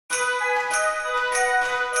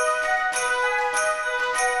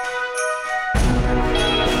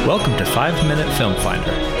Welcome to 5 Minute Film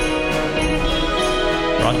Finder,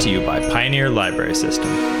 brought to you by Pioneer Library System.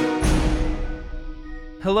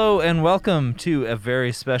 Hello and welcome to a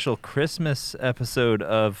very special Christmas episode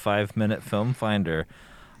of 5 Minute Film Finder.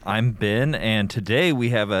 I'm Ben, and today we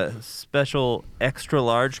have a special extra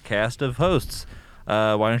large cast of hosts.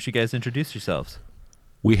 Why don't you guys introduce yourselves?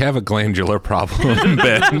 We have a glandular problem,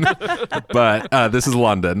 Ben, but this is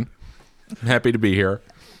London. I'm happy to be here.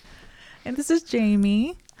 And this is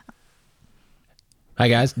Jamie. Hi,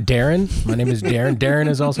 guys. Darren. My name is Darren. Darren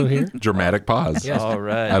is also here. Dramatic pause. Yes. All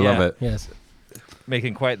right. I love it. Yes.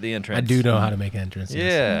 Making quite the entrance. I do know how to make entrances.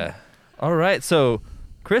 Yeah. All right. So,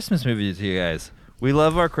 Christmas movies, you guys. We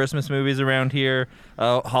love our Christmas movies around here.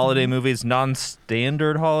 Holiday movies,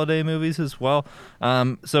 non-standard holiday movies as well.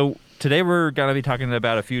 So today we're going to be talking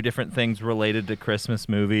about a few different things related to Christmas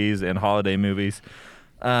movies and holiday movies.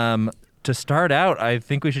 To start out, I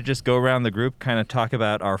think we should just go around the group, kind of talk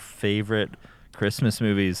about our favorite Christmas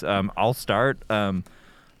movies. I'll start. I'm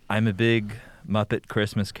a big Muppet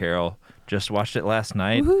Christmas Carol. Just watched it last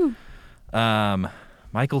night.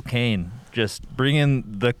 Michael Caine just bringing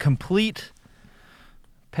the complete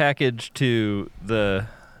package to the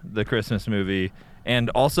Christmas movie, and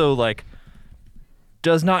also like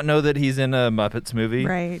does not know that he's in a Muppets movie.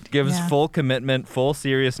 Right. Gives yeah. full commitment, full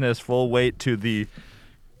seriousness, full weight to the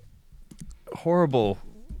horrible,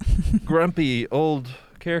 grumpy old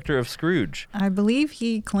character of Scrooge. I believe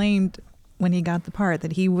he claimed when he got the part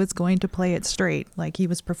that he was going to play it straight. Like he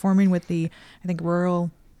was performing with the, I think,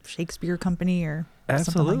 Royal Shakespeare Company or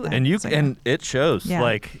something like that. And you So, and it shows. Yeah.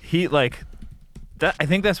 Like he like that. I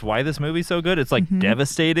think that's why this movie's so good. It's like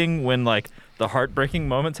devastating when like the heartbreaking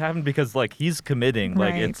moments happen because like he's committing.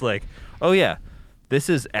 Like Right. it's like, oh yeah, this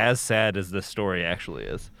is as sad as this story actually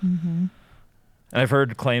is. Mm-hmm. And I've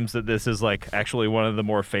heard claims that this is like actually one of the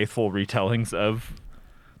more faithful retellings of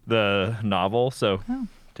the novel. So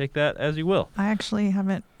take that as you will. I actually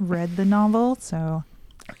haven't read the novel, so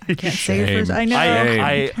I can't say Shame. for I know.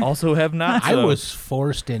 I also have not. I so- was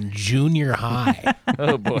forced in junior high.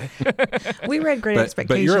 Oh boy. We read Great Expectations.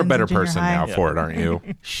 But you're a better in junior person high. now for it, aren't you?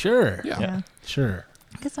 Sure. Yeah. Sure.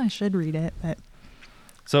 I guess I should read it, but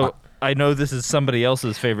So I know this is somebody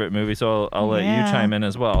else's favorite movie, so I'll let you Yeah. chime in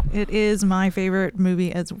as well. it is my favorite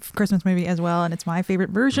movie as Christmas movie as well, and it's my favorite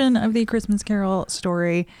version of the Christmas Carol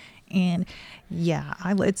story. And yeah,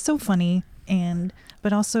 it's so funny,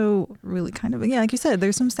 but also really kind of like you said,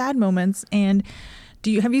 there's some sad moments. And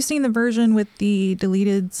have you seen the version with the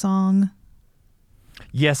deleted song?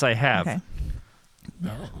 Yes, I have. Okay.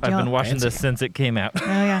 I've been Yeah. watching this Fancy. since it came out. Oh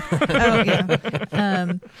yeah. Oh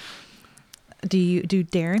yeah. Do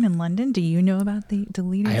Darren in London? Do you know about the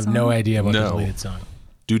deleted I have song? no idea about No. the deleted song.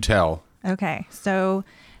 Do tell. Okay, so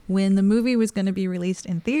when the movie was going to be released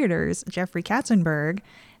in theaters, Jeffrey Katzenberg,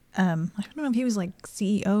 I don't know if he was like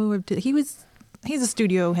CEO of, he's a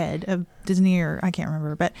studio head of Disney or I can't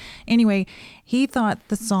remember, but anyway, he thought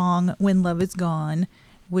the song "When Love Is Gone"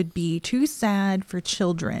 would be too sad for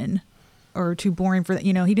children or too boring for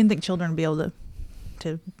he didn't think children would be able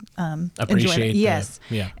to enjoy Appreciate it. the- Yes,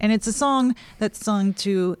 yeah. and it's a song that's sung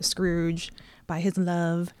to Scrooge by his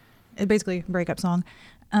love. It's basically a breakup song.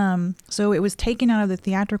 So it was taken out of the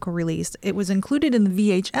theatrical release. It was included in the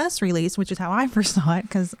VHS release, which is how I first saw it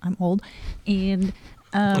because I'm old. And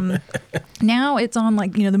now it's on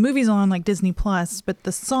the movie's on like Disney Plus, but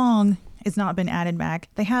the song has not been added back.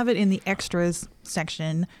 They have it in the extras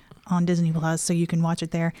section on Disney Plus, so you can watch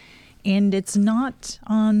it there. And it's not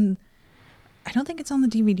on, I don't think it's on the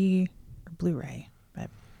DVD or Blu-ray, but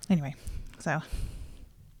anyway, so.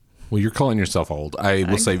 Well, you're calling yourself old. I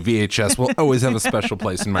will say VHS will always have a special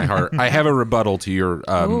place in my heart. I have a rebuttal to your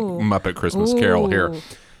Muppet Christmas Carol here. Ooh.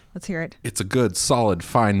 Let's hear it. It's a good, solid,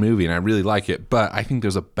 fine movie, and I really like it. But I think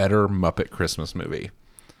there's a better Muppet Christmas movie.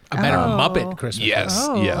 A better Oh. Muppet Christmas. Yes,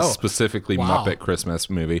 Oh. yes, Oh. specifically Wow. Muppet Christmas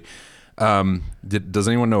movie. Does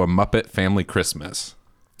anyone know a Muppet Family Christmas?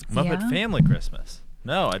 Muppet Yeah. Family Christmas.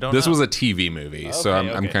 No, I don't This know. was a TV movie, so Okay,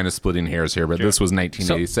 I'm okay. kind of splitting hairs here, but this was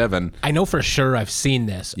 1987. I know for sure I've seen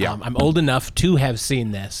this. Yeah. I'm old enough to have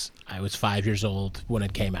seen this. I was 5 years old when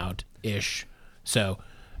it came out-ish. So,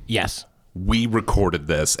 yes. We recorded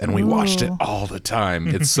this and we watched it Ooh. all the time.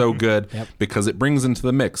 It's so good Yep. because it brings into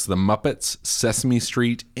the mix the Muppets, Sesame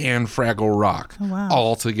Street, and Fraggle Rock wow.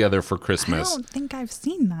 all together for I Christmas. don't think I've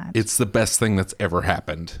seen that. It's the best thing that's ever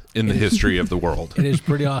happened in the history of the world. It is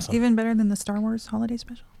pretty awesome. Even better than the Star Wars holiday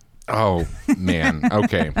special. Oh, man.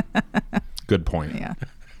 Okay. Good point. Yeah.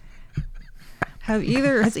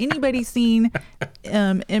 Has anybody seen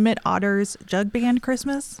Emmett Otter's Jug Band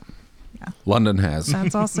Christmas? London has.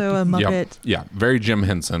 That's also a Yep. Muppet. Yeah, very Jim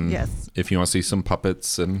Henson. Yes. If you want to see some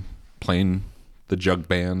puppets and playing the jug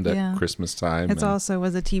band at Yeah. Christmas time. It also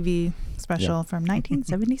was a TV special from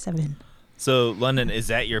 1977. So, London, is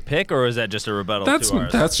that your pick, or is that just a rebuttal to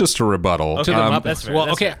ours? That's just a rebuttal. Okay. To the Muppets. That's fair, Well,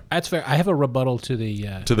 that's okay, fair. that's fair. I have a rebuttal to the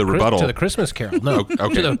rebuttal. to the Christmas Carol. No,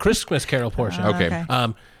 Okay. to the Christmas Carol portion. Okay.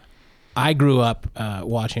 I grew up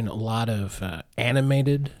watching a lot of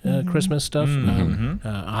animated Christmas stuff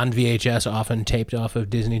on VHS, often taped off of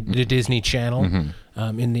the Disney Channel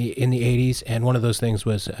in the 80s. And one of those things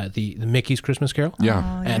was the Mickey's Christmas Carol.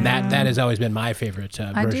 Yeah. And that has always been my favorite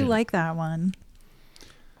version. I do like that one.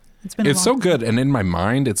 It's been. It's so good, and in my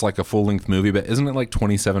mind, it's like a full-length movie, but isn't it like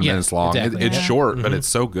 27 Yeah, minutes long? exactly. It's Yeah. short, but it's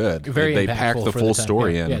so good. Very they pack impactful the for full the time.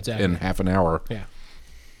 story Yeah, in yeah, exactly. in half an hour. Yeah.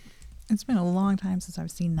 It's been a long time since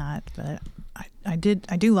I've seen that, but I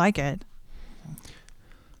do like it.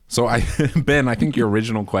 So Ben, I think your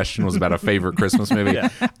original question was about a favorite Christmas movie. Yeah.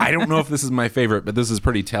 I don't know if this is my favorite, but this is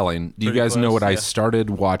pretty telling. Do you Pretty guys know close, what I yeah. started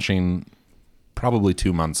watching probably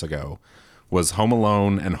 2 months ago? Was Home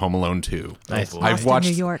Alone and Home Alone 2. Nice. Lost I've in watched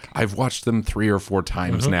New York. I've watched them 3 or 4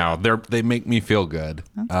 times now. They make me feel good.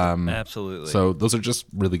 Absolutely. So those are just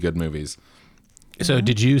really good movies. So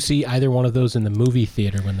did you see either one of those in the movie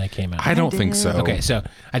theater when they came out? I don't think did. so. Okay, so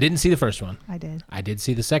I didn't see the first one. I did. I did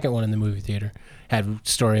see the second one in the movie theater. Had a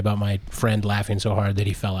story about my friend laughing so hard that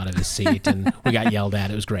he fell out of his seat, and we got yelled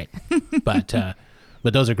at. It was great, but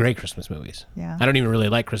those are great Christmas movies. Yeah. I don't even really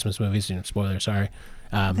like Christmas movies. Spoiler, sorry.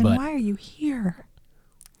 Then But why are you here?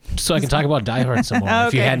 so I can talk about Die Hard some more.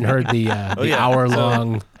 If you Okay. hadn't heard the yeah.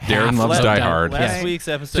 hour-long, Darren loves Last- Die Hard. Last Yeah. week's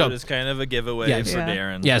episode So- is kind of a giveaway Yeah. for Yeah.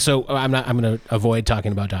 Darren. Yeah, so I'm going to avoid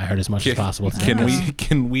talking about Die Hard as much as possible.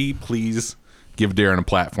 Can we please give Darren a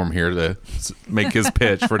platform here to make his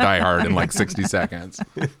pitch for Die Hard in like 60 seconds?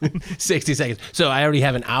 60 seconds. So I already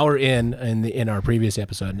have an hour in our previous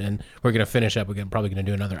episode, and we're going to finish up. We're probably going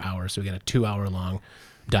to do another hour. So we got a 2-hour long.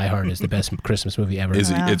 Die Hard is the best Christmas movie ever.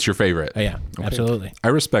 It's your favorite? Oh, yeah, absolutely. I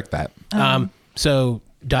respect that. So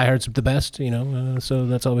Die Hard's the best, so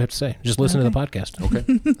that's all we have to say. Just listen to the podcast.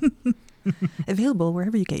 Okay. Available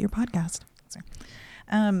wherever you get your podcast.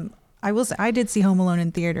 I will say I did see Home Alone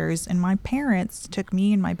in theaters, and my parents took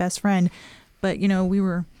me and my best friend, but we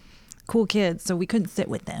were cool kids, so we couldn't sit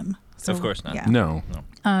with them. So, Of course not. Yeah. No.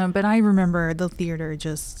 But I remember the theater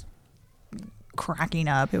just cracking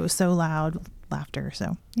up. It was so loud, laughter.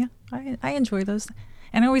 So yeah, I enjoy those,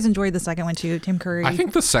 and I always enjoyed the second one too. Tim Curry. I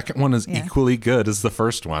think the second one is Yeah. equally good as the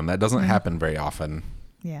first one. That doesn't happen very often.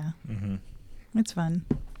 Yeah, it's fun.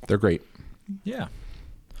 They're great. Yeah.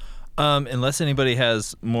 Unless anybody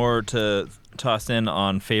has more to toss in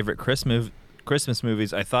on favorite Christmas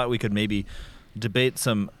movies, I thought we could maybe debate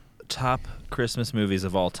some top Christmas movies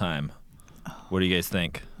of all time. What do you guys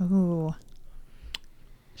think? Ooh,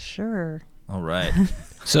 sure. All right.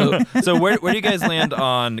 So So where do you guys land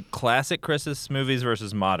on classic Christmas movies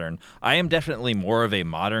versus modern? I am definitely more of a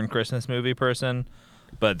modern Christmas movie person,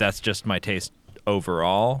 but that's just my taste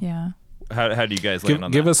overall. Yeah. How do you guys land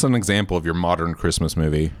on Give that? us an example of your modern Christmas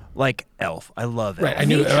movie. Like Elf. I love Elf. right, I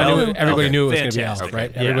knew Elf. everybody Okay, knew it was going to be fantastic. Elf,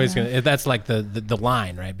 right? Yeah. Everybody's going to. That's like the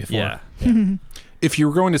line right before. Yeah. If you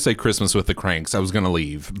were going to say Christmas with the Cranks, I was going to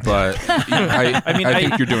leave, but I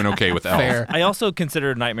think you're doing okay with Elf. Fair. I also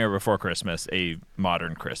consider Nightmare Before Christmas a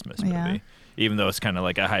modern Christmas movie, Yeah. even though it's kind of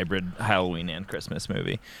like a hybrid Halloween and Christmas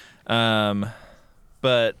movie.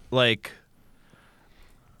 But like,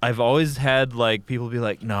 I've always had like people be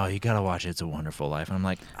like, "No, you gotta watch It's a Wonderful Life." And I'm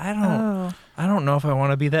like, I don't know if I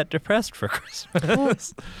want to be that depressed for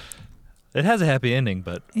Christmas. It has a happy ending,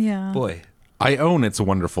 but Yeah. boy, I own It's a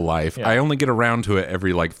Wonderful Life. Yeah. I only get around to it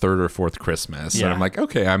every like third or fourth Christmas, and Yeah. I'm like,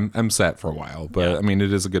 okay, I'm set for a while. But Yeah. I mean,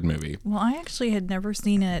 it is a good movie. Well, I actually had never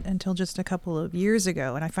seen it until just a couple of years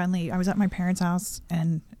ago, and I was at my parents' house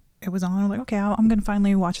and it was on. I'm like, okay, I'm going to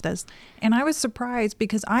finally watch this, and I was surprised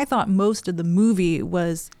because I thought most of the movie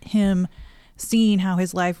was him seeing how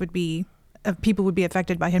his life would be, people would be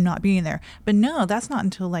affected by him not being there. But no, that's not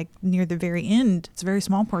until like near the very end. It's a very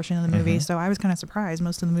small portion of the movie, so I was kind of surprised.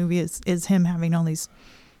 Most of the movie is him having all these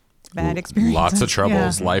bad experiences. Lots of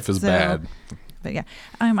troubles. Yeah. Life is So- bad. But yeah,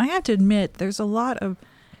 I have to admit, there's a lot of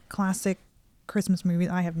classic Christmas movies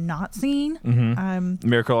I have not seen.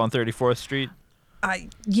 Miracle on 34th Street, I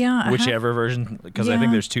have- whichever version, because I think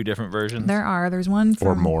Yeah. there's two different versions. there's one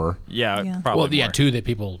Or from, more. Yeah, Yeah. probably. Well, yeah, more. two that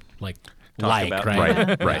people like about.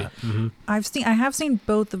 right? Right. I have seen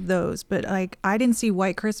both of those, but like I didn't see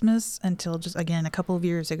White Christmas until just again a couple of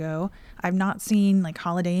years ago. I've not seen like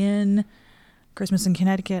Holiday Inn, Christmas in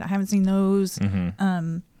Connecticut. I haven't seen those.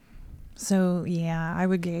 So yeah, I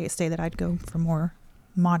would say that I'd go for more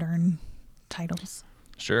modern titles.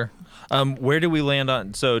 Sure. Where do we land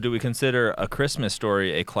on? So, do we consider A Christmas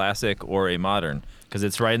Story a classic or a modern? Because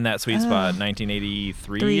it's right in that sweet spot,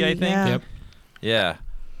 1983, I think. Yeah. Yep. Yeah.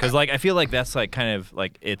 Because I feel like that's like kind of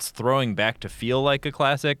like it's throwing back to feel like a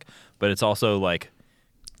classic, but it's also like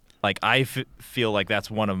I feel like that's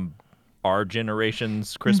one of our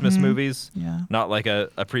generation's Christmas movies, Yeah. not like a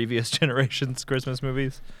previous generation's Christmas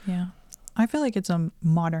movies. Yeah. I feel like it's a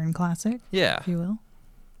modern classic, Yeah. if you will.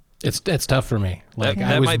 It's tough for me. Like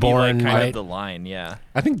that I was might born be like kind right. of the line, yeah.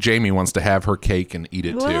 I think Jamie wants to have her cake and eat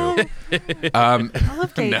it Well, too. I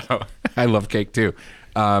love cake. No, I love cake too.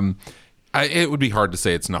 It would be hard to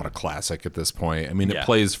say it's not a classic at this point. I mean, Yeah. it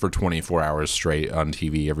plays for 24 hours straight on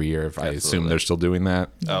TV every year. If I assume Absolutely. they're still doing that.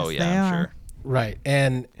 Oh, Yes, yeah, they I'm are. sure. Right.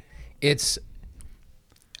 And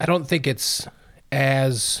I don't think it's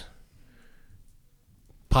as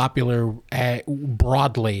popular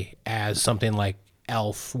broadly as something like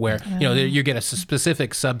Elf, where you get a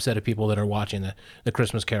specific subset of people that are watching the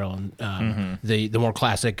Christmas Carol and the more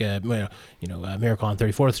classic Miracle on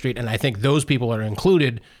 34th Street, and I think those people are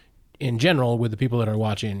included in general with the people that are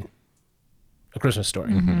watching A Christmas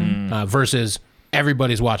Story versus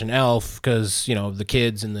everybody's watching Elf because the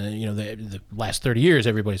kids and the last 30 years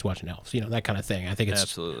everybody's watching Elf, that kind of thing. I think it's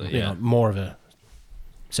Absolutely, yeah. more of a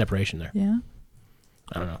separation there. Yeah.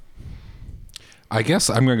 I don't know. I guess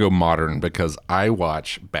I'm going to go modern because I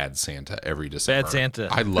watch Bad Santa every December. Bad Santa.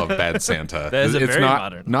 I love Bad Santa. That is a it's very not,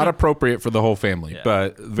 modern. Not appropriate for the whole family, Yeah.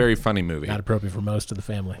 but very funny movie. Not appropriate for most of the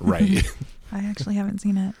family. Right. I actually haven't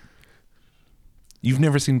seen it. You've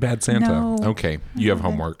never seen Bad Santa? No. Okay. You have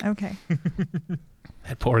homework. Okay.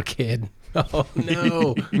 That poor kid. Oh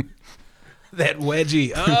no. That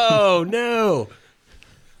wedgie. Oh no.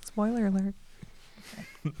 Spoiler alert.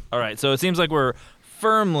 All right, so it seems like we're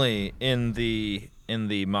firmly in the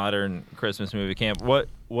modern Christmas movie camp. What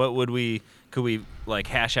could we like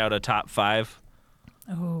hash out a top 5?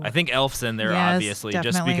 Oh. I think Elf's in there, Yes, obviously, just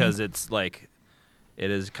definitely. because it's like it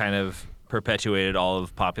is kind of perpetuated all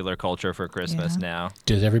of popular culture for Christmas Yeah. now.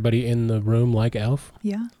 Does everybody in the room like Elf?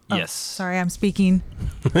 Yeah. Yes. Sorry, I'm speaking.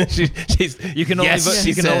 she's You can only yes, vote. she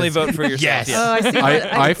You can only says. vote for yourself. Yes. Yes. Oh, I see.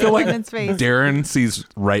 I feel like Brandon's face. Darren sees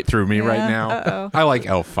right through me right Yeah. now. Uh-oh. I like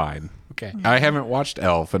Elf fine. Okay. I haven't watched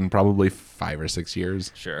Elf in probably 5 or 6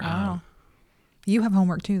 years. Sure. Oh. You have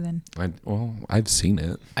homework too, then. I've seen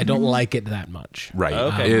it. I don't like it that much. Right.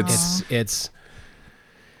 Okay.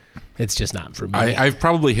 It's just not for me. I've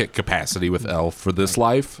probably hit capacity with Elf for this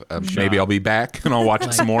life. Maybe I'll be back and I'll watch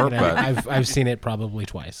it some more. But I've seen it probably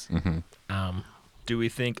twice. Do we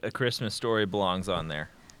think A Christmas Story belongs on there?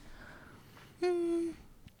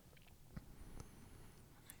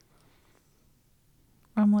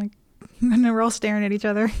 I'm like, and then we're all staring at each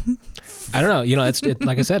other. I don't know. It's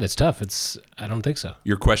like I said, it's tough. I don't think so.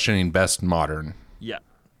 you're questioning best modern. Yeah.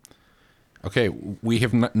 Okay, we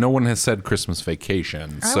have no one has said Christmas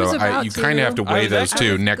Vacation, I so was about you kind of have to I weigh was those actually-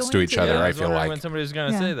 two I was next to going each to. other. Yeah, I was feel wondering like when somebody's going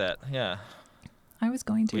to Yeah. say that. Yeah. I was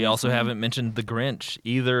going to. We also so- haven't mentioned The Grinch,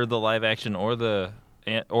 either the live action or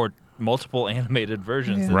or multiple animated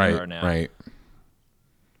versions Yeah. that there right, are now. right.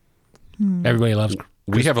 Everybody loves.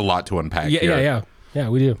 We have a lot to unpack Yeah, here. yeah.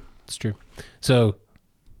 We do. It's true. So,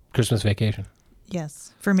 Christmas Vacation.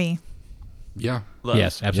 Yes, for me. Yeah. Love.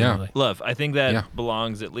 Yes, absolutely. Love. I think that Yeah.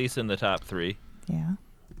 belongs at least in the top 3. Yeah.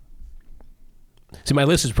 See, my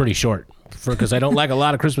list is pretty short because I don't like a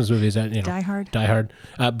lot of Christmas movies. Die Hard. Die Hard.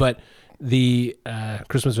 But the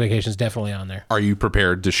Christmas Vacation is definitely on there. Are you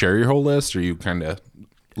prepared to share your whole list, or are you kind of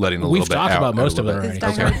letting a We've little bit talked out about a most of little it bit?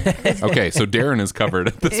 Is already. Die Hard, Okay, so Darren is covered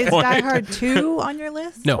at this is point. Die Hard 2 on your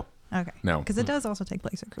list? No. Okay. No. Because it does also take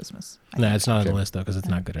place at Christmas. No, it's not on the Okay. list, though, because it's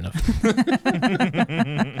not good enough.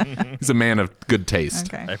 He's a man of good taste.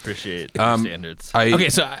 Okay. I appreciate your standards. Okay,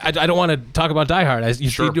 so I don't want to talk about Die Hard.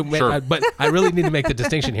 Sure, sure. But I really need to make the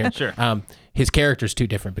distinction here. Sure. His character's too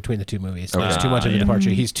different between the two movies. Okay. There's too much of a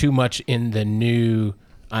departure. He's too much in the new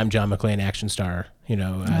I'm John McClane action star,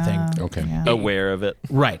 I think. Okay. Yeah. Aware of it.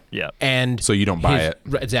 Right. Yeah. And So you don't buy it.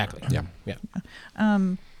 Right, exactly. Yeah. Yeah.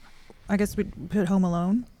 I guess we'd put Home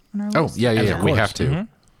Alone on our Oh, list. yeah. Of We course. have to.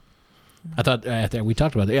 I thought we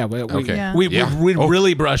talked about it. Yeah. Okay. Yeah. We Yeah.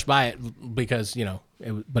 really brushed by it because,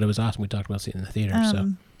 but it was awesome. We talked about seeing it in the theater.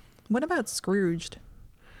 So What about Scrooged?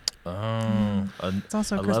 It's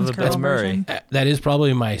also a I love Christmas a Carol Bill Murray. version. that is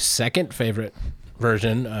probably my second favorite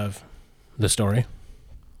version of the story.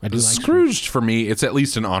 I do like Scrooged, for me, it's at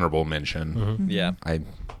least an honorable mention. Yeah. I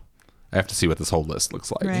have to see what this whole list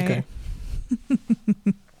looks like. Right.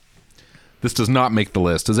 Okay. This does not make the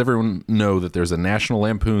list. Does everyone know that there's a National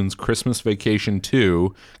Lampoon's Christmas Vacation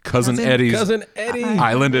 2, Cousin Eddie's Cousin Eddie.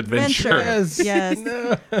 Island Adventure? Yes.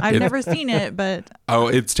 I've never seen it, but Oh,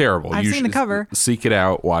 it's terrible. I've You seen the should cover. Seek it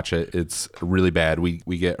out. Watch it. It's really bad. We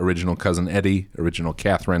get original Cousin Eddie, original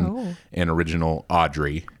Catherine, and original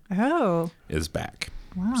Audrey oh, is back.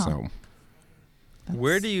 Wow. So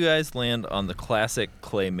Where do you guys land on the classic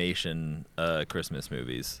claymation Christmas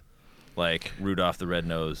movies? Like Rudolph the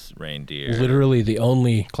Red-Nosed Reindeer. Literally the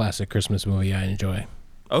only classic Christmas movie I enjoy.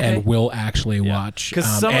 Okay. And will actually watch.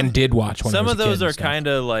 'Cause some and of- did watch when I Some was of a kid those and are stuff. kind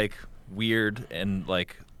of like weird and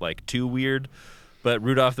like too weird, but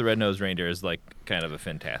Rudolph the Red-Nosed Reindeer is like kind of a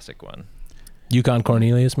fantastic one. Yukon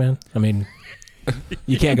Cornelius, man. I mean,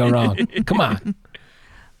 you can't go wrong. Come on.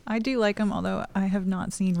 I do like them, although I have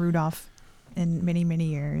not seen Rudolph in many, many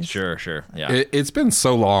years. Sure, yeah. it's been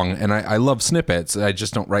so long, and I love snippets. I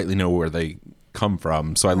just don't rightly know where they come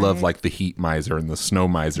from. So I love Right. like the heat miser and the snow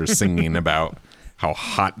miser singing about how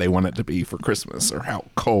hot they want it to be for Christmas or how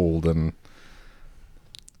cold. And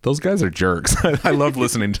those guys are jerks. I love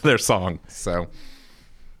listening to their song. So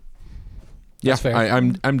yeah, That's fair.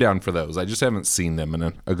 I'm down for those. I just haven't seen them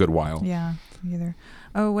in a good while. Yeah, me either.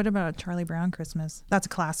 Oh, what about Charlie Brown Christmas? That's a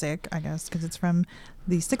classic, I guess, because it's from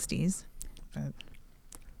the 60s. But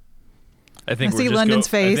I think I we're see just London's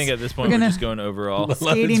I face. think at this point We're we're gonna- just going overall.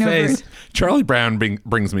 skating over face. it. Charlie Brown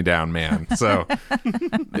brings me down, man. So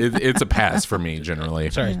it's a pass for me generally.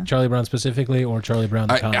 Sorry, Yeah. Charlie Brown specifically or Charlie Brown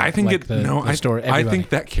the comic? I think Like the story, I everybody? think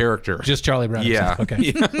that character. Just Charlie Brown yeah, himself.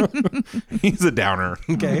 Okay. yeah. He's a downer.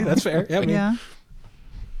 Okay, that's fair. Yeah. Yeah.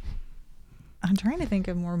 I'm trying to think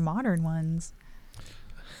of more modern ones.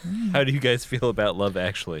 How do you guys feel about Love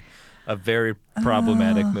Actually? A very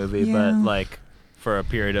problematic movie, yeah. but like for a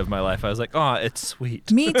period of my life I was like, "Oh, it's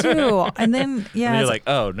sweet." Me too. And then, yeah, And as, you're like,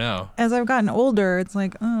 "Oh, no." as I've gotten older, it's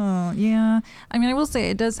like, oh, yeah. I mean, I will say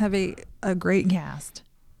it does have a great cast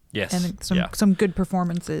Yes. and yeah. some good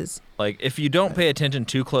performances. Like if you don't pay attention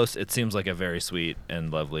too close, it seems like a very sweet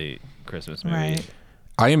and lovely Christmas movie. Right.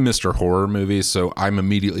 I am Mr. Horror Movies, so I'm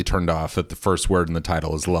immediately turned off that the first word in the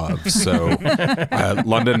title is love. So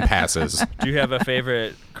London passes. Do you have a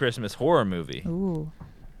favorite Christmas horror movie? Ooh.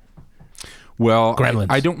 Well, Gremlins.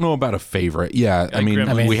 I don't know about a favorite. Yeah, I mean,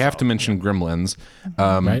 Gremlins. we have to mention Gremlins.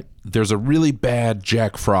 Right. There's a really bad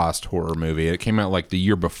Jack Frost horror movie. It came out like the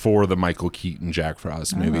year before the Michael Keaton Jack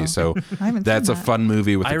Frost movie. So I haven't that's seen a that. fun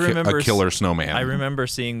movie with I a remember killer snowman. I remember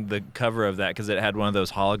seeing the cover of that because it had one of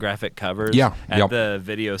those holographic covers Yeah, at yep. the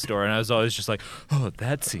video store, and I was always just like, "Oh,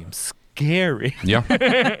 that seems scary." Yeah.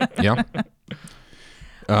 Yeah.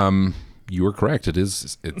 You were correct.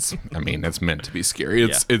 It's I mean, it's meant to be scary.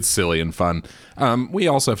 It's silly and fun. We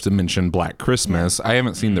also have to mention Black Christmas. I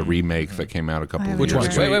haven't seen the remake that came out a couple I of haven't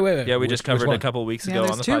years either. ago. Wait. Yeah, we Which- just which covered one? a couple weeks Yeah, ago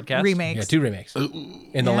there's on the two podcast. remakes. Yeah, 2 remakes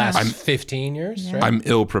in the Yeah. last I'm- 15 years, Yeah. right? I'm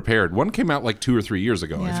ill prepared. One came out like 2 or 3 years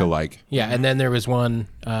ago, I Yeah. feel like. Yeah, and then there was one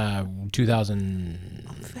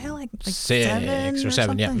 2006 I feel like or 7,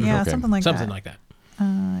 something. yeah. Yeah, Okay. something like something that. like that.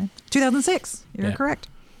 2006. You're Yeah. correct.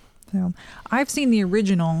 So I've seen the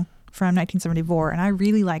original from 1974, and I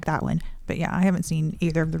really like that one. But yeah, I haven't seen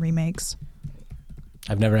either of the remakes.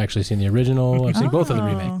 I've never actually seen the original. I've seen both of the Oh,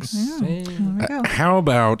 remakes. yeah. Eh. There we go. How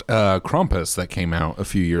about Krampus that came out a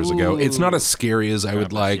few years ago? It's not as scary as I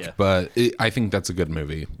would Krampus, like, yeah. but I think that's a good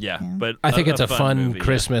movie. Yeah, Yeah. but I think it's a fun movie, yeah.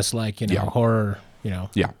 Christmas, like Yeah. horror. Yeah,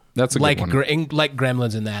 that's a Like good one. like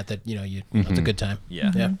Gremlins in that it's a good time.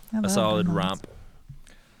 Yeah, Yeah. I a love solid Gremlins. romp.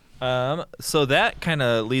 So that kind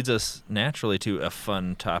of leads us naturally to a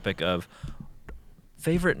fun topic of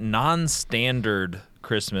favorite non-standard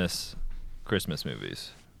Christmas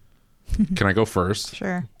movies. Can I go first?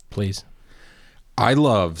 Sure. Please. I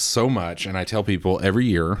love so much, and I tell people every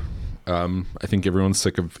year, I think everyone's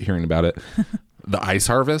sick of hearing about it, The Ice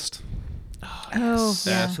Harvest. Oh,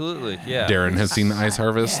 yeah. Absolutely, yeah. Darren has seen The Ice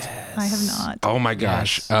Harvest. I have not. Oh my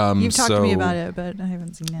gosh. Yes. You've talked to me so about it, but I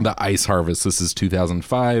haven't seen it. The Ice Harvest. This is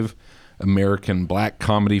 2005, American black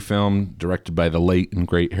comedy film directed by the late and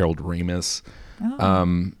great Harold Ramis.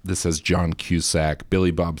 This has John Cusack,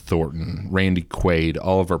 Billy Bob Thornton, Randy Quaid,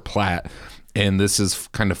 Oliver Platt, and this is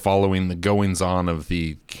kind of following the goings-on of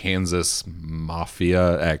the Kansas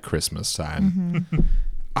Mafia at Christmas time.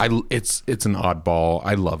 It's an oddball.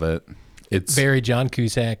 I love it. It's Very John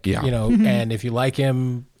Cusack, Yeah. and if you like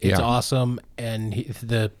him, it's Yeah. awesome. And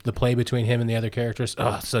the play between him and the other characters,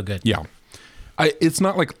 so good. yeah. It's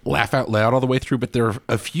not like laugh out loud all the way through, but there are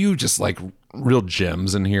a few just like real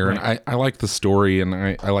gems in here, and I like the story and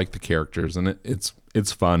I like the characters, and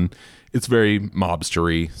it's fun. It's very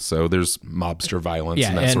mobstery, so there's mobster violence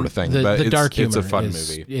and that sort of thing. The, but the dark humor it's a fun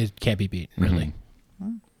is- movie. It can't be beat, really.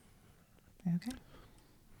 Okay.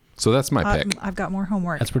 So that's my pick. I've got more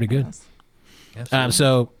homework. That's pretty good. Absolutely.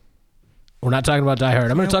 So we're not talking about Die Hard.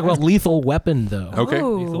 I'm going to talk about Lethal Weapon, though. Okay.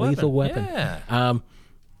 Ooh. Lethal Weapon. Yeah.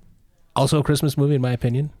 Also a Christmas movie, in my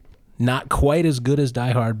opinion. Not quite as good as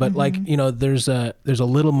Die Hard, but like, you know, there's a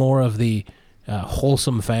little more of the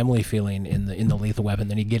wholesome family feeling in the Lethal Weapon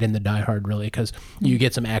than you get in the Die Hard, really, because you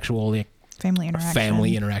get some actual like, Family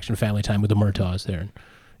interaction. family time with the Murtaughs there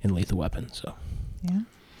in Lethal Weapon. So Yeah.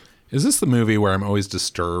 Is this the movie where I'm always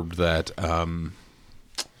disturbed that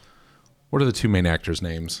what are the two main actors'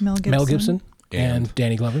 names? Mel Gibson. Mel Gibson And and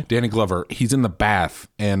Danny Glover. Danny Glover. He's in the bath,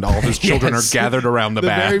 and all of his children Yes. are gathered around the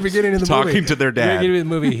bath, very beginning of the talking movie. to their The very dad. beginning of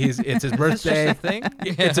the movie, it's his birthday. thing.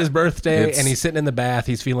 It's his birthday, It's- and he's sitting in the bath.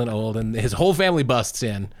 He's feeling old, and his whole family busts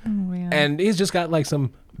in, Oh, yeah. and he's just got like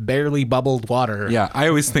some barely bubbled water. Yeah, I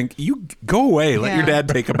always think, you go away, let your Yeah. dad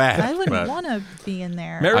take a bath. I wouldn't But want to be in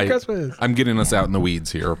there. Merry I- Christmas. I'm getting us out in the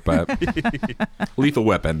weeds here, but Lethal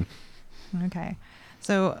Weapon. Okay.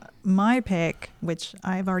 So my pick, which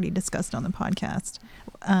I've already discussed on the podcast,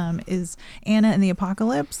 is Anna and the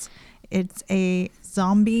Apocalypse. It's a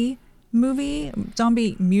zombie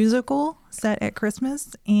musical set at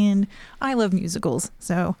Christmas, and I love musicals,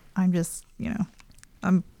 so I'm just,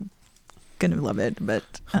 I'm gonna love it. But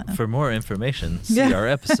For more information, see Yeah. our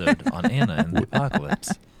episode on Anna and the Apocalypse.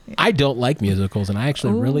 I don't like musicals, and I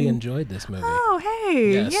actually really Ooh. enjoyed this movie. oh,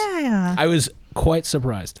 hey, Yes. yeah, I was quite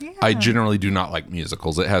surprised. yeah. I generally do not like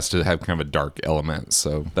musicals. It has to have kind of a dark element,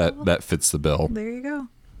 so that fits the bill. There you go.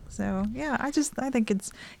 So yeah, I think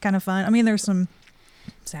it's kind of fun. I mean, there's some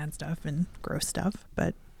sad stuff and gross stuff,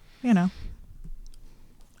 but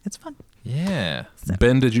it's fun. Yeah.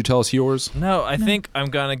 Ben, did you tell us yours? No, I think I'm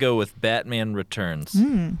gonna go with Batman Returns.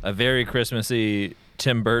 A very Christmassy,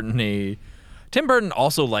 Tim Burton-y. Tim Burton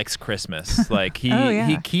also likes Christmas. Like he Oh, yeah.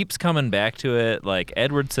 he keeps coming back to it. Like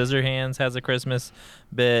Edward Scissorhands has a Christmas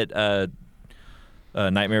bit.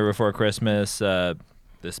 Nightmare Before Christmas.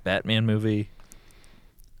 This Batman movie.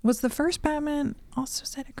 Was the first Batman also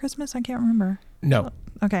set at Christmas? I can't remember. No,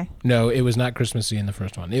 Okay. no, it was not Christmassy in the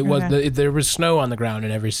first one. It was Okay. there was snow on the ground in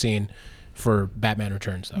every scene for Batman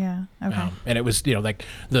Returns, though. Yeah. Okay. And it was like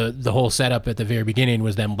the whole setup at the very beginning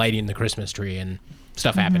was them lighting the Christmas tree and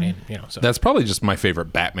stuff happening. So That's probably just my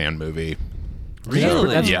favorite Batman movie. Really?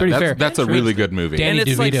 That's yeah, pretty fair. that's a really good movie. Danny And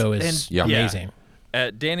it's like- DeVito is and- yeah. amazing.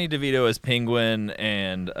 Danny DeVito as Penguin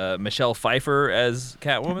and Michelle Pfeiffer as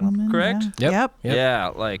Catwoman. Woman, Correct? Yeah. Yep. Yep. Yeah,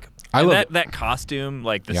 like I and love that costume,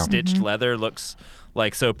 like the Yeah. stitched leather, looks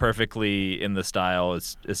like so perfectly in the style.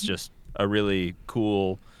 It's just a really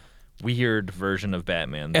cool, weird version of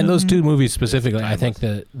Batman. And that- those two movies specifically, I timeless.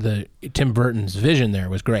 think the Tim Burton's vision there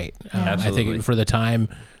was great. I Absolutely. think for the time,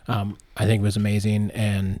 I think it was amazing,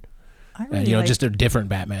 and I really like, just a different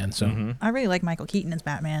Batman. So I really like Michael Keaton as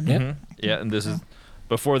Batman. Yep. Mhm. Yeah, and this is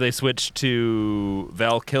before they switched to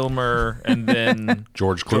Val Kilmer and then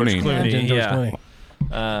George Clooney. Clooney. And George yeah.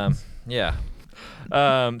 Clooney. Yeah.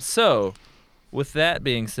 So, with that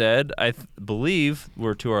being said, I believe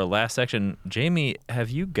we're to our last section. Jamie, have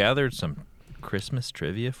you gathered some Christmas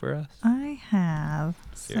trivia for us? I have.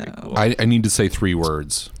 Very so. cool. I need to say 3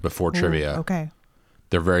 words before Ooh, trivia. Okay.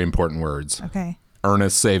 They're very important words. Okay.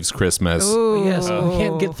 Ernest Saves Christmas. Ooh. Yes, we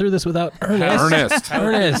can't get through this without Ernest. Ernest. How did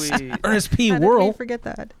Ernest. we- Ernest P. How did we Worrell. forget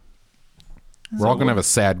that? We're all going to have a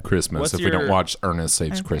sad Christmas What's if we don't your- watch Ernest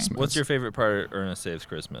Saves Okay. Christmas. What's your favorite part of Ernest Saves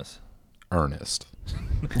Christmas? Ernest?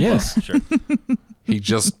 Yes. Sure. He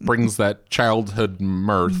just brings that childhood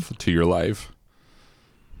mirth to your life.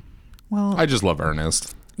 Well, I just love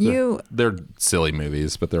Ernest. They're silly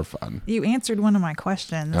movies, but they're fun. you answered one of my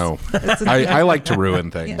questions. Oh, It's I like to ruin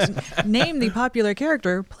things. Yeah. Name the popular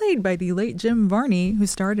character played by the late Jim Varney, who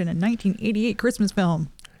starred in a 1988 Christmas film.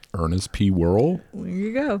 Ernest P. Worrell? There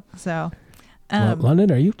you go. So,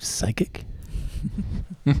 London, are you psychic?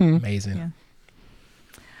 Amazing. yeah.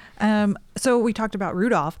 So we talked about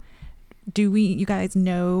Rudolph. You guys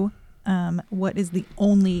know what is the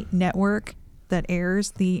only network that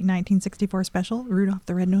airs the 1964 special, Rudolph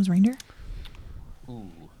the Red-Nosed Reindeer?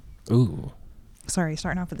 Ooh. Sorry,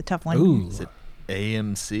 starting off with a tough one. Ooh. Is it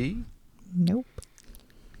AMC? Nope.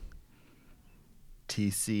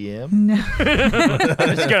 TCM? No.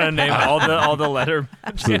 I'm just gonna name all the letter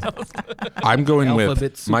channels. I'm going Alphabet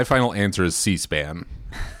with, soup. my final answer is C-SPAN.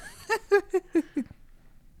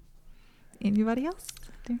 Anybody else?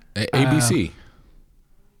 ABC.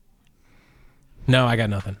 No, I got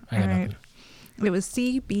nothing. I got All right. nothing. It was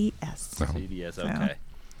CBS. Oh. CBS. Okay.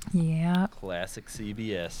 Yeah. Classic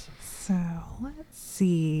CBS. So let's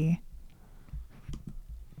see.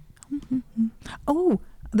 Oh,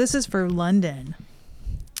 this is for London.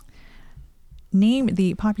 Name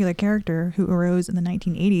the popular character who arose in the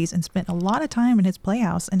 1980s and spent a lot of time in his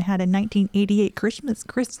playhouse and had a 1988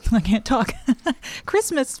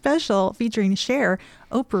 Christmas special featuring Cher,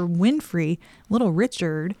 Oprah Winfrey, Little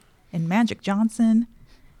Richard, and Magic Johnson,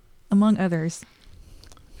 among others.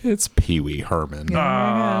 It's Pee Wee Herman.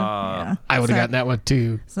 Yeah. I would have gotten that one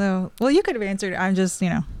too. So, well, you could have answered. I'm just,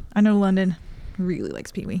 I know London really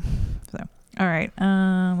likes Pee Wee. So, all right.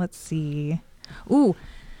 Let's see. Ooh.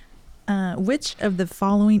 Which of the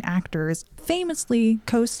following actors famously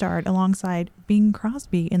co-starred alongside Bing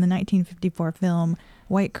Crosby in the 1954 film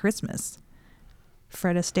White Christmas?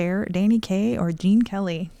 Fred Astaire, Danny Kaye, or Gene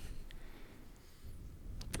Kelly?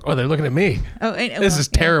 Oh, they're looking at me. Oh, This is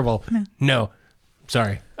terrible. No. No.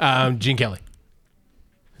 Sorry. Gene Kelly.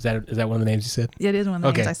 Is that one of the names you said? It is one of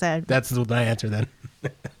the names I said. That's my answer then.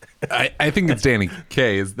 I think it's Danny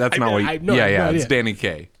Kaye. That's not what. It's Danny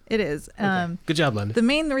Kaye. It is. Okay. Good job, London. The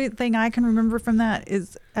main thing I can remember from that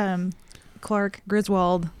is Clark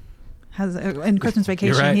Griswold has in Christmas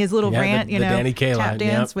Vacation. You're right. He has a little Yeah, rant, the Danny Kaye tap line.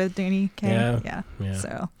 dance Yep. with Danny Kaye. Yeah.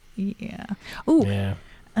 So yeah. Ooh. Yeah.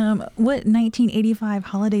 What 1985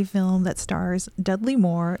 holiday film that stars Dudley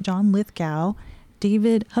Moore, John Lithgow,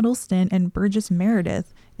 David Huddleston, and Burgess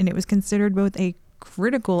Meredith, and it was considered both a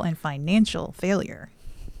critical and financial failure?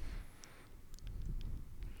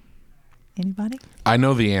 Anybody? I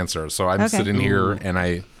know the answer, so I'm Okay. sitting here and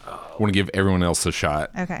I want to give everyone else a shot.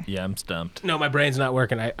 Okay. Yeah, I'm stumped. No, my brain's not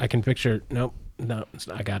working. I can picture. Nope. No, it's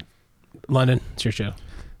not. I got London. It's your show.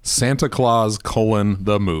 Santa Claus: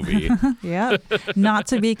 the movie. Yep. Not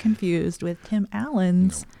to be confused with Tim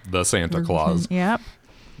Allen's The Santa Claus. Yep.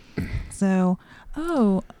 So,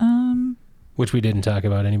 Which we didn't talk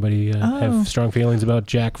about. Anybody have strong feelings about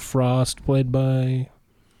Jack Frost, played by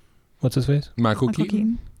what's his face? Michael Michael Keaton.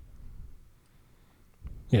 Keaton.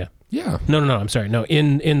 Yeah. No. I'm sorry. No,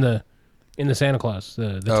 in the Santa Claus,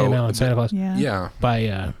 the Tim Allen Santa Claus. Yeah. Yeah.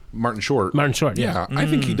 By Martin Short. Martin Short. Yeah. I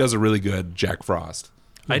think he does a really good Jack Frost.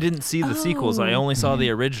 I didn't see the sequels. I only saw the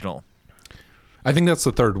original. I think that's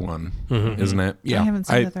the third one, isn't it? Yeah. I haven't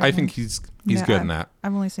seen the third I think one. he's Yeah, good in that.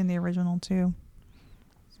 I've only seen the original too.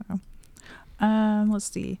 So, let's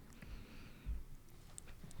see.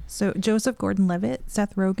 So Joseph Gordon-Levitt,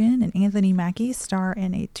 Seth Rogen, and Anthony Mackie star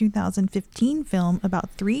in a 2015 film about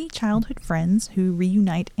 3 childhood friends who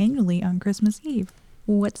reunite annually on Christmas Eve.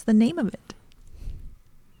 What's the name of it?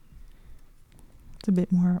 It's a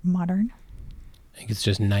bit more modern. I think it's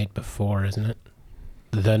just Night Before, isn't it?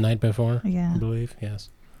 The Night Before. Yeah. I believe. Yes.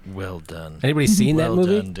 Well done. Anybody seen that Well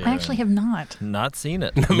movie? done, Darren. I actually have not. Not seen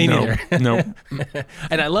it. Me neither. No.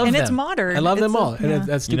 And I love And them. it's modern. I love them It's all. yeah. And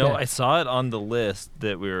that's too You know, bad. I saw it on the list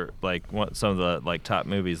that we were some of the top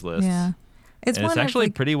movies lists. Yeah. It's And one it's of, actually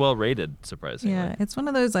like, pretty well rated, surprisingly. yeah, it's one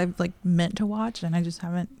of those I've meant to watch and I just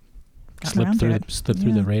haven't gotten around to it. Slip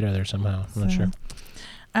through the radar there somehow. I'm not So,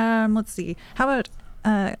 sure. Let's see. How about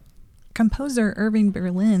composer Irving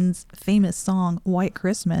Berlin's famous song "White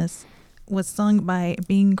Christmas" was sung by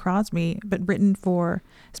Bing Crosby, but written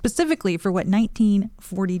specifically for what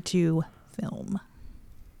 1942 film?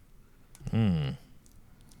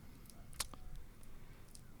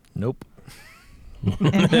 Nope.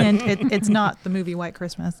 And it's not the movie White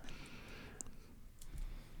Christmas.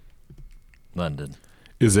 London.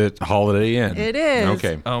 Is it Holiday Inn? It is.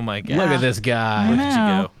 Okay. Oh my god. Look at this guy. I Where did you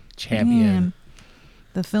know. go? Champion. Man.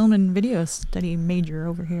 The film and video study major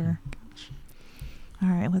over here. Gosh. All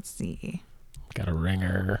right, let's see. Got a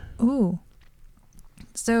ringer. Ooh.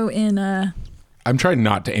 So in I'm trying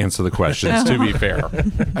not to answer the questions, to be fair.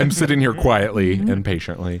 I'm sitting here quietly and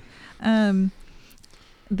patiently. then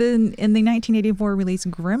in the 1984 release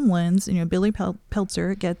Gremlins, Billy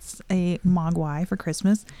Peltzer gets a Mogwai for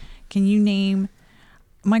Christmas. Can you name?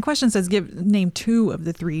 My question says name 2 of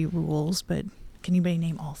the 3 rules, but can anybody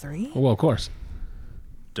name all 3? Well, of course.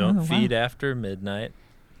 Don't Oh, wow. feed after midnight.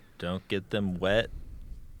 Don't get them wet.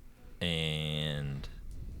 And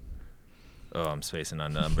I'm spacing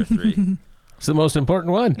on number 3. It's the most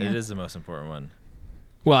important one. It is the most important one.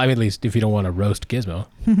 Well, I mean, at least if you don't want to roast Gizmo.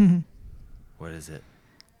 What is it?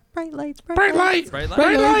 Bright lights, Bright light! Bright light.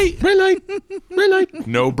 Bright light! Bright light. Bright light.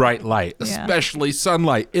 No bright light, Yeah. especially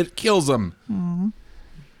sunlight. It kills them.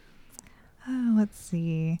 Let's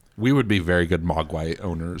see. We would be very good Mogwai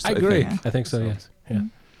owners, I agree. think. I think so, yes. Yeah.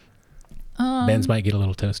 Ben's might get a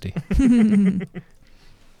little toasty.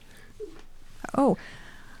 Oh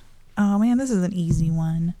man, this is an easy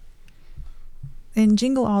one. In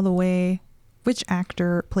Jingle All the Way, which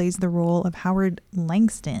actor plays the role of Howard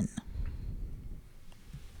Langston?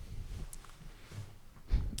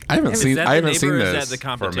 I haven't Is seen. that I the haven't seen neighbor, or this is that the for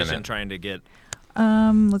a competition minute. trying to get?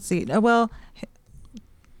 Let's see. Well,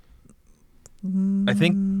 I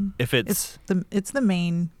think if it's It's the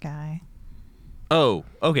main guy. oh,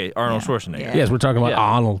 okay, Arnold Yeah. Schwarzenegger. Yeah. Yes, we're talking about Yeah.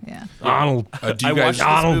 Arnold. Yeah. Arnold. Do I you guys?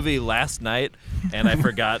 watched this movie last night, and I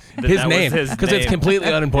forgot that His that name, was his because it's name.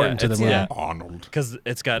 completely unimportant to the movie. Yeah. Arnold. Because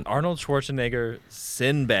it's got Arnold Schwarzenegger,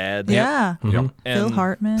 Sinbad, Yeah. Yep. and Phil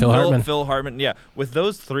Hartman. Phil Hartman. Phil Hartman. Yeah, with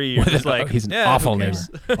those three, you're just like, He's an yeah, awful who neighbor.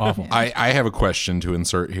 cares? Awful. I have a question to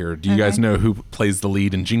insert here. Do you guys Okay. know who plays the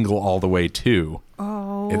lead in Jingle All the Way 2?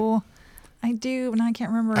 Oh, I do, and I can't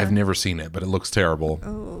remember. I've never seen it, but it looks terrible.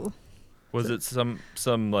 Oh, Was it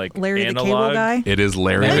some like Larry analog? the Cable Guy. It is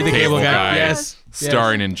Larry, Larry the Cable Guy. Yes.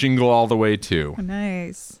 Starring in Jingle All the Way 2.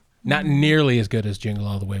 Nice. Not nearly as good as Jingle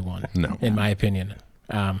All the Way 1. No. In my opinion.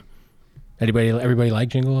 Everybody like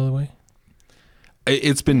Jingle All the Way?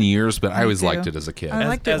 It's been years, but I always too. liked it as a kid. I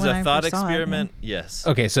liked it As when a I thought first saw it, experiment, yes.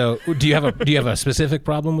 Okay, so do you have a specific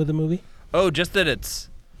problem with the movie? Oh, just that it's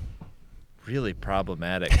really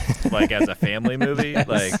problematic, like as a family movie.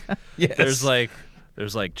 Like Yes.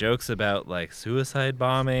 there's like jokes about like suicide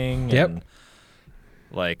bombing. Yep. And,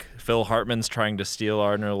 like Phil Hartman's trying to steal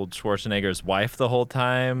Arnold Schwarzenegger's wife the whole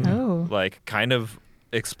time. Oh. Like kind of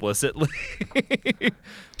explicitly.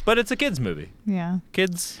 But it's a kids movie. Yeah.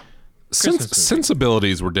 Kids. Christmas movie.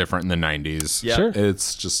 Sensibilities were different in the 90s. Yeah. Sure.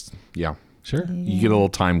 It's just, yeah. Sure. You get a little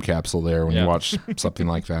time capsule there when Yeah. you watch something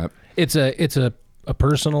like that. It's a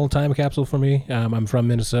personal time capsule for me. I'm from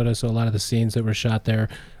Minnesota, so a lot of the scenes that were shot there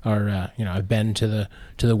are I've been to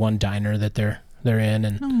the one diner that they're in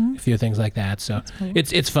and a few things like that. So cool.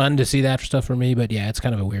 it's fun to see that stuff for me. But yeah, it's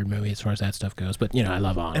kind of a weird movie as far as that stuff goes. But I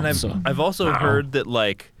love Arnold. And so. I've also heard that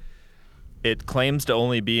like it claims to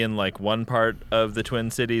only be in like one part of the Twin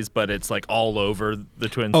Cities, but it's like all over the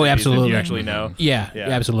Twin Oh, Cities. absolutely. If you actually know. Yeah, Yeah.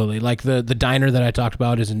 absolutely. Like the diner that I talked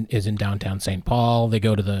about is in downtown St. Paul. They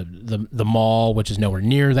go to the mall, which is nowhere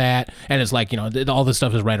near that, and it's like all this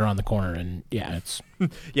stuff is right around the corner. And yeah, it's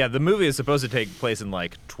Yeah, the movie is supposed to take place in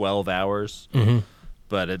like 12 hours,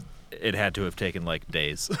 but it had to have taken like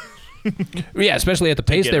days yeah, especially at the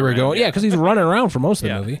pace get they were around, going. yeah. Yeah, because he's running around for most of the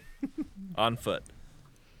Yeah. movie. on foot.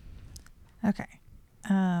 Okay.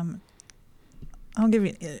 I'll give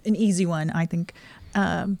you an easy one, I think.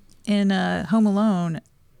 In Home Alone,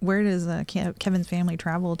 where does Kevin's family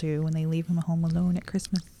travel to when they leave him home alone at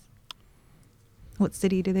Christmas? What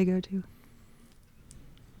city do they go to?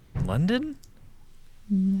 London?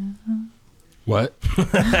 What?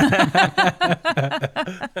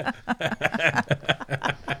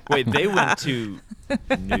 Wait, they went to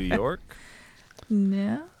New York?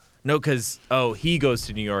 No. No, because he goes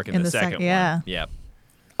to New York in, In the the second yeah. one. Yeah.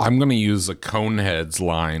 I'm going to use a Coneheads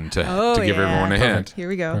line to Oh, give yeah. everyone a hint. Here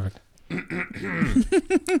we go.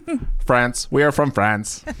 Perfect. France. We are from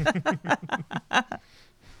France.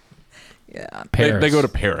 Yeah. Paris. They go to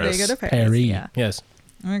Paris. They go to Paris. Paris. Yeah. Yes.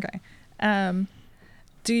 Okay.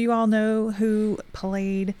 Do you all know who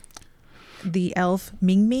played the elf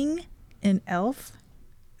Ming Ming in Elf?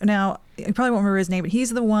 Now, you probably won't remember his name, but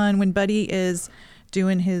he's the one when Buddy is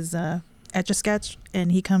doing his Etch-a-Sketch,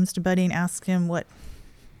 and he comes to Buddy and asks him what,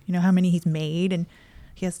 how many he's made, and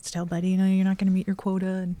he has to tell Buddy, you're not going to meet your quota.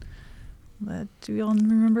 And do you all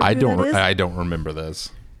remember? I who that don't. is? I don't remember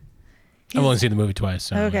this. I've only seen the movie twice.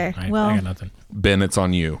 So Okay, I well- got nothing. Ben, it's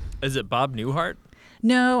on you. Is it Bob Newhart?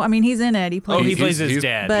 No, I mean he's in it. He plays. Oh, he He's- plays his he's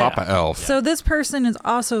dad. But- Papa Elf. So this person has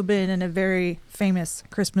also been in a very famous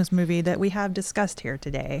Christmas movie that we have discussed here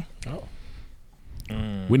today. Oh.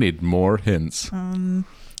 We need more hints.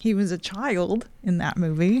 He was a child in that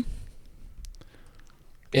movie.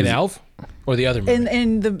 In Is it- Elf or the other movie?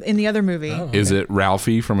 In the other movie. Oh. Is it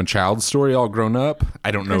Ralphie from A Child's Story all grown up?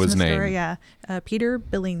 I don't know his Christmas name. Story, yeah. Peter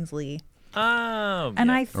Billingsley. Oh. And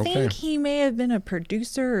yeah. I think Okay. he may have been a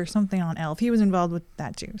producer or something on Elf. He was involved with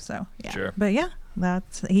that too. So yeah. Sure. But yeah,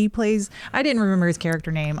 he plays. I didn't remember his character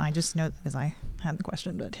name. I just know because I had the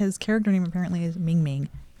question. But his character name apparently is Ming Ming.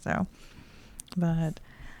 So, but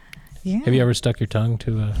yeah. Have you ever stuck your tongue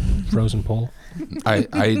to a frozen pole?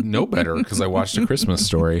 I know better because I watched A Christmas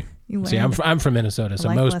Story. You See, learned- I'm from Minnesota, so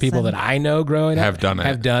Life most people lesson. that I know growing up Have done it.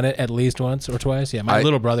 Have done it at least once or twice. Yeah, my I-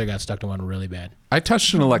 little brother got stuck to one really bad. I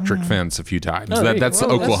touched an electric fence a few times. Oh, there you That's go.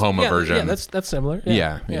 the Well, Oklahoma yeah, version. Yeah, that's similar.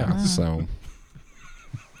 Yeah. So,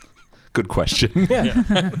 good question.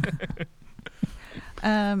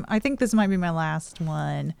 I think this might be my last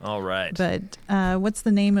one. All right. But what's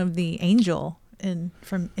the name of the angel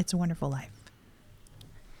from It's a Wonderful Life?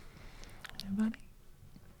 Anybody?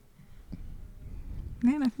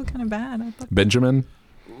 Man, I feel kind of bad. I thought Benjamin.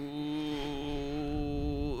 Ooh,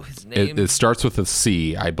 his name It starts with a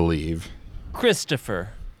C, I believe. Christopher.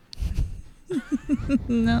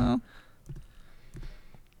 no.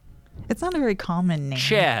 It's not a very common name.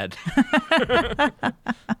 Chad.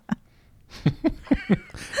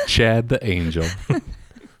 Chad the Angel.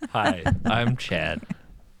 Hi, I'm Chad.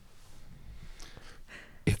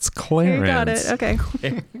 It's You Clarence. got it. Okay.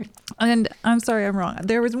 And I'm sorry, I'm wrong.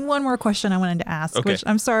 There was one more question I wanted to ask, Okay. which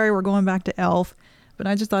I'm sorry we're going back to Elf, but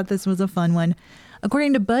I just thought this was a fun one.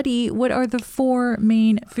 According to Buddy, what are the 4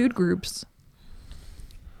 main food groups?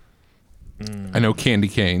 I know candy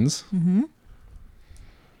canes.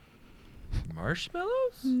 Marshmallows?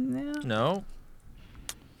 Yeah. No.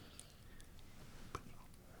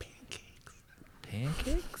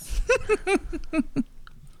 Pancakes?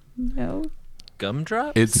 No.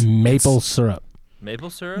 Gumdrops? It's Maple syrup. Maple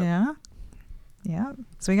syrup? Yeah. Yeah.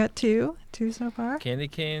 So we got two so far. Candy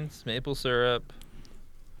canes, maple syrup.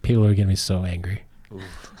 People are gonna be so angry.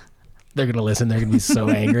 They're gonna listen. They're gonna be so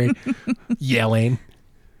angry, yelling.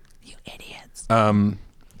 You idiots.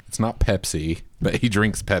 It's not Pepsi, but he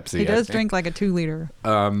drinks Pepsi. He I does think. drink like a 2-liter.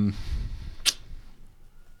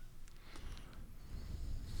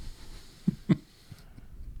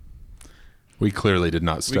 We clearly did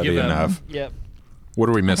not study give him- enough. Yep. What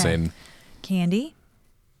are we missing? Candy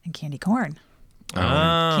and candy corn.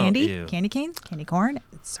 Oh, Candy, ew. candy canes, candy corn,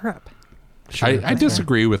 and syrup. I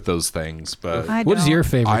disagree with those things, but What is your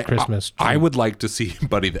favorite I- Christmas? I treat? would like to see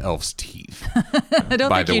Buddy the Elf's teeth. I don't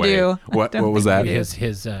By think the you way, do. what Don't was think that?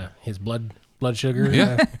 you do. his blood sugar.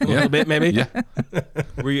 Yeah, a yeah. little bit maybe. Yeah.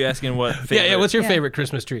 Were you asking what? Yeah, Favorite? yeah. What's your Yeah. favorite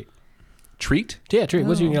Christmas treat? Treat? Yeah, treat.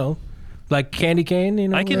 What's your like candy cane? You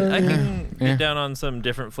know, I can Yeah. get down on some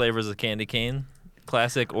different flavors of candy cane,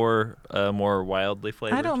 classic or more wildly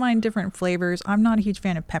flavored. I don't mind different flavors. I'm not a huge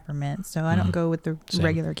fan of peppermint, so I don't go with the Same.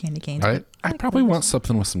 regular candy canes. I but probably flavors. want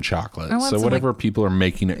something with some chocolate. I want So some, whatever people are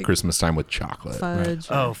making at Christmas time with chocolate. fudge.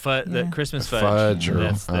 Oh, the Yeah. Christmas fudge. Fudge or,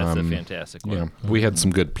 that's a um, fantastic one. Yeah, we had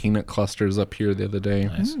some good peanut clusters up here the other day.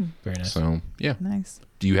 Nice, very nice. So yeah, Nice.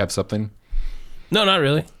 do you have something? No, not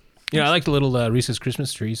really. You know, I like the little Reese's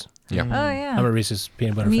Christmas trees. Yeah. Oh yeah. I'm a Reese's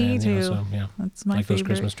peanut butter Me fan. You know, too. so yeah, That's I my like favorite. those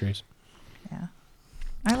Christmas trees. Yeah.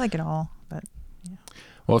 I like it all, but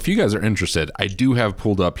Well, if you guys are interested, I do have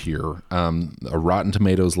pulled up here a Rotten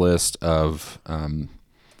Tomatoes list of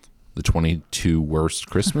the 22 worst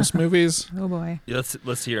Christmas movies. oh boy. Yeah,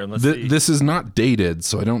 let's hear them. Let's see. This is not dated,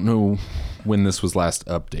 so I don't know when this was last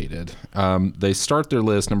updated. They start their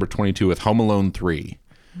list number 22 with Home Alone 3.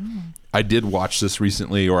 I did watch this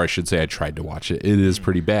recently, or I should say I tried to watch it. It is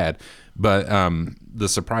pretty bad. But the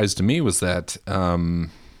surprise to me was that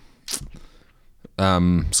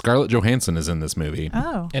Scarlett Johansson is in this movie.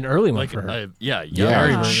 Oh. An early one like, for her. yeah, Yeah,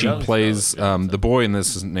 young- she young plays Scarlett the boy in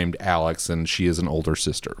this is named Alex, and she is an older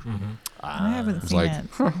sister. I haven't seen like,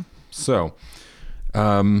 it. So,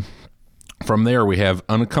 from there we have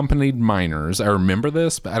Unaccompanied Minors. I remember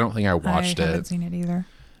this, but I don't think I watched I haven't it. seen it either.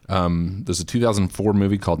 There's a 2004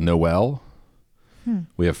 movie called Noelle.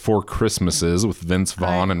 We have Four Christmases with Vince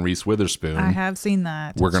Vaughn and Reese Witherspoon. I have seen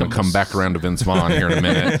that. We're going to come back around to Vince Vaughn here in a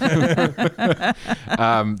minute.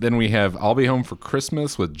 Then we have I'll Be Home for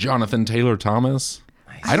Christmas with Jonathan Taylor Thomas.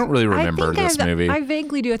 I don't really remember I think this movie. I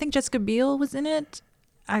vaguely do. I think Jessica Biel was in it.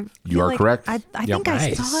 I You feel are like correct. I Yep. think I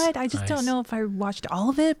Nice. saw it. I just Nice. don't know if I watched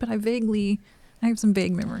all of it, but I have some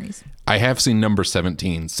vague memories. I have seen number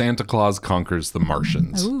 17, Santa Claus Conquers the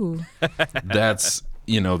Martians. Ooh. That's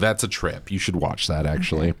a trip. You should watch that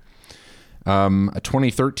actually. A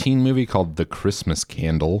 2013 movie called The Christmas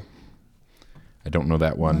Candle. I don't know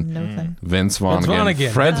that one. Nothing. Vince Vaughn Vince Vaughn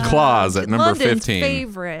again. Fred Claus at number London's 15.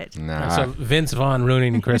 favorite. Nah. So Vince Vaughn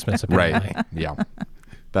ruining Christmas, apparently. Right. Yeah.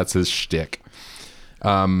 That's his shtick.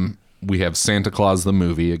 We have Santa Claus the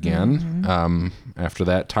movie again. After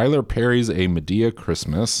that, Tyler Perry's A Medea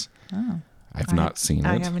Christmas. I've not seen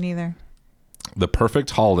I it. haven't either. The Perfect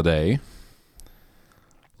Holiday.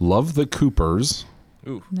 Love the Coopers.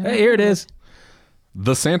 Ooh. Hey, here it is.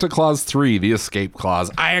 The Santa Claus 3, The Escape Clause.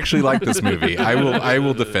 I actually like this movie. I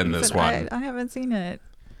will defend this But one. I haven't seen it.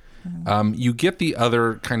 You get the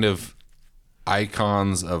other kind of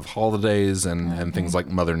icons of holidays and things like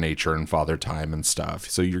Mother Nature and Father Time and stuff.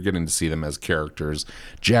 So you're getting to see them as characters.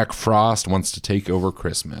 Jack Frost wants to take over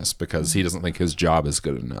Christmas because he doesn't think his job is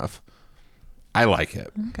good enough. I like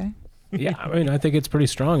it. Okay. Yeah, I mean, I think it's pretty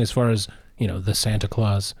strong as far as the Santa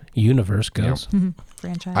Claus universe goes.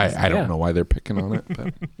 Franchise. I don't Yeah. know why they're picking on it,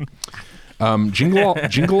 but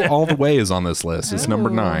Jingle All the Way is on this list. It's number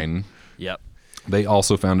 9. Yep. They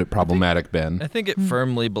also found it problematic, I Ben. think it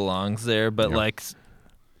firmly belongs there, but like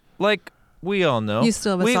we all know, You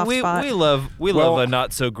still have a soft spot. We love a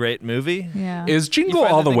not so great movie. Yeah. Is You Jingle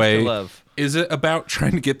find All the the things to Way, love. is it about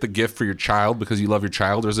trying to get the gift for your child because you love your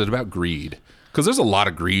child, or is it about greed? Because there's a lot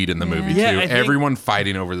of greed in the movie, Yeah, too. I think- Everyone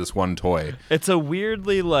fighting over this one toy. It's a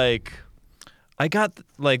weirdly like I got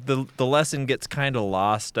like the lesson gets kind of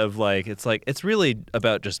lost of like it's really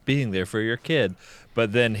about just being there for your kid,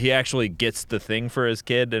 but then he actually gets the thing for his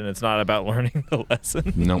kid and it's not about learning the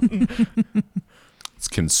lesson. Nope. It's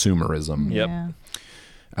consumerism. Yep.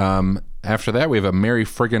 Yeah. After that, we have A Merry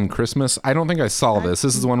Friggin' Christmas. I don't think I saw this.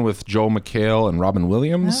 This is the one with Joel McHale and Robin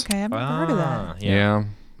Williams. Okay, I've never heard of that. Yeah,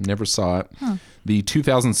 never saw it. The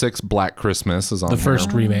 2006 Black Christmas is on The there.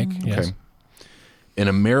 first remake. Yes. Okay. An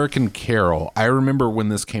American Carol. I remember when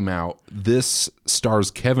this came out. This stars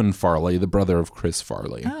Kevin Farley, the brother of Chris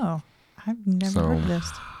Farley. Oh, I've never So- heard of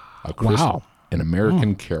this. Wow. An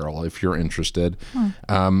American Carol, if you're interested.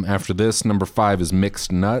 After this, number 5 is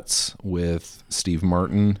Mixed Nuts with Steve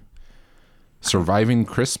Martin. Surviving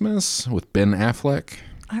Christmas with Ben Affleck.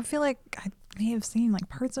 I feel like I may have seen like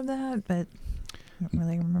parts of that, but I don't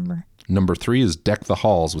really remember. Number 3 is Deck the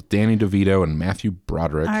Halls with Danny DeVito and Matthew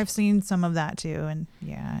Broderick. I've seen some of that too, and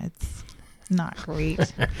yeah, it's not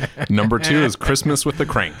great. Number 2 is Christmas with the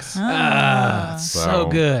Cranks. So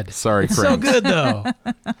good. Sorry, Cranks. So good though.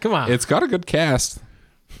 Come on. It's got a good cast.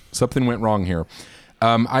 Something went wrong here.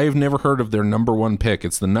 I have never heard of their number 1 pick.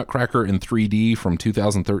 It's the Nutcracker in 3D from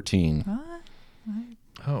 2013.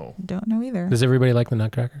 Oh. Don't know either. Does everybody like the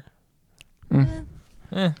Nutcracker?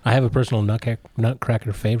 I have a personal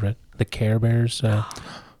Nutcracker favorite, the Care Bears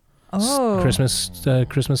Christmas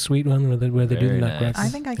sweet one where they do the Very Nutcracker. I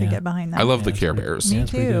think I could get behind that. I love the it's Care pretty- Bears. Me Yeah,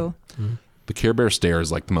 it's pretty too. The Care Bear stare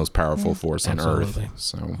is like the most powerful force on Absolutely. Earth.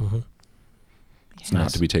 So it's not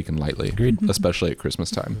Nice. to be taken lightly, Agreed. especially at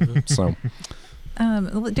Christmas time. So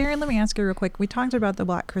Darren, let me ask you real quick. We talked about the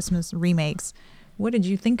Black Christmas remakes. What did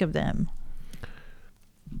you think of them?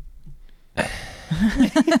 Your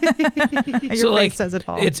So, face says it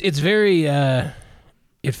all. It's very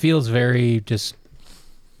it feels very just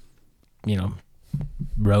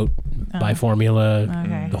rote by formula.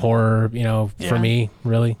 Okay. The horror, for Yeah. me,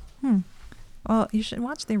 really. Well, you should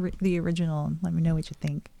watch the original and let me know what you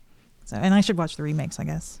think. So, and I should watch the remakes, I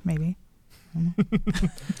guess, maybe. I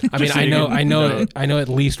mean, I know at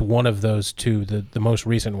least one of those two. The most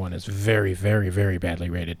recent one is very, very, very badly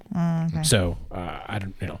rated. Okay. So I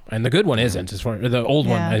don't, and the good one isn't as far. The old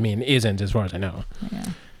one, Yeah. I mean, isn't as far as I know. Yeah.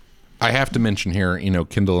 I have to mention here,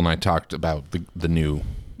 Kendall and I talked about the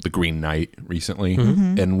Green Knight recently,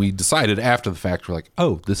 and we decided after the fact, we're like,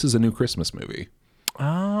 oh, this is a new Christmas movie.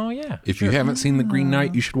 Oh yeah. If you haven't seen The Green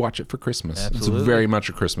Knight, you should watch it for Christmas. Absolutely. It's very much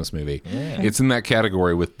a Christmas movie. Yeah. It's in that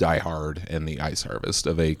category with Die Hard and The Ice Harvest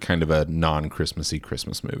of a kind of a non-Christmassy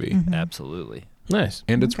Christmas movie. Absolutely. Nice.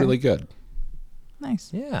 And it's really good. Nice.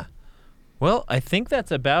 Yeah. Well, I think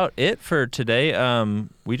that's about it for today.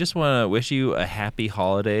 We just want to wish you a happy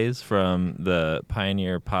holidays from the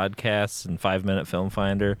Pioneer Podcasts and 5 Minute Film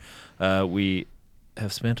Finder. We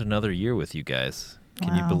have spent another year with you guys.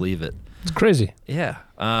 Can you Wow. believe it? It's crazy. Yeah.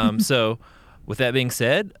 So with that being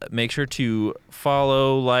said, make sure to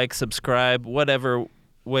follow, like, subscribe, whatever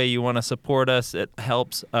way you want to support us. It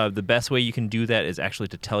helps. The best way you can do that is actually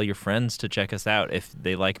to tell your friends to check us out if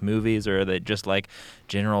they like movies or they just like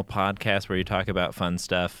general podcasts where you talk about fun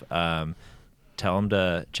stuff. Tell them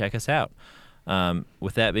to check us out.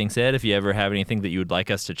 With that being said, if you ever have anything that you would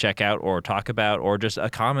like us to check out or talk about or just a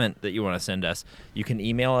comment that you want to send us, you can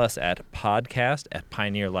email us at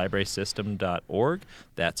podcast@pioneerlibrarysystem.org.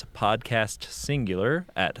 That's podcast singular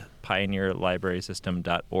at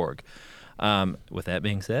pioneerlibrarysystem.org. With that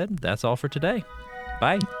being said, that's all for today.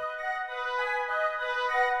 Bye.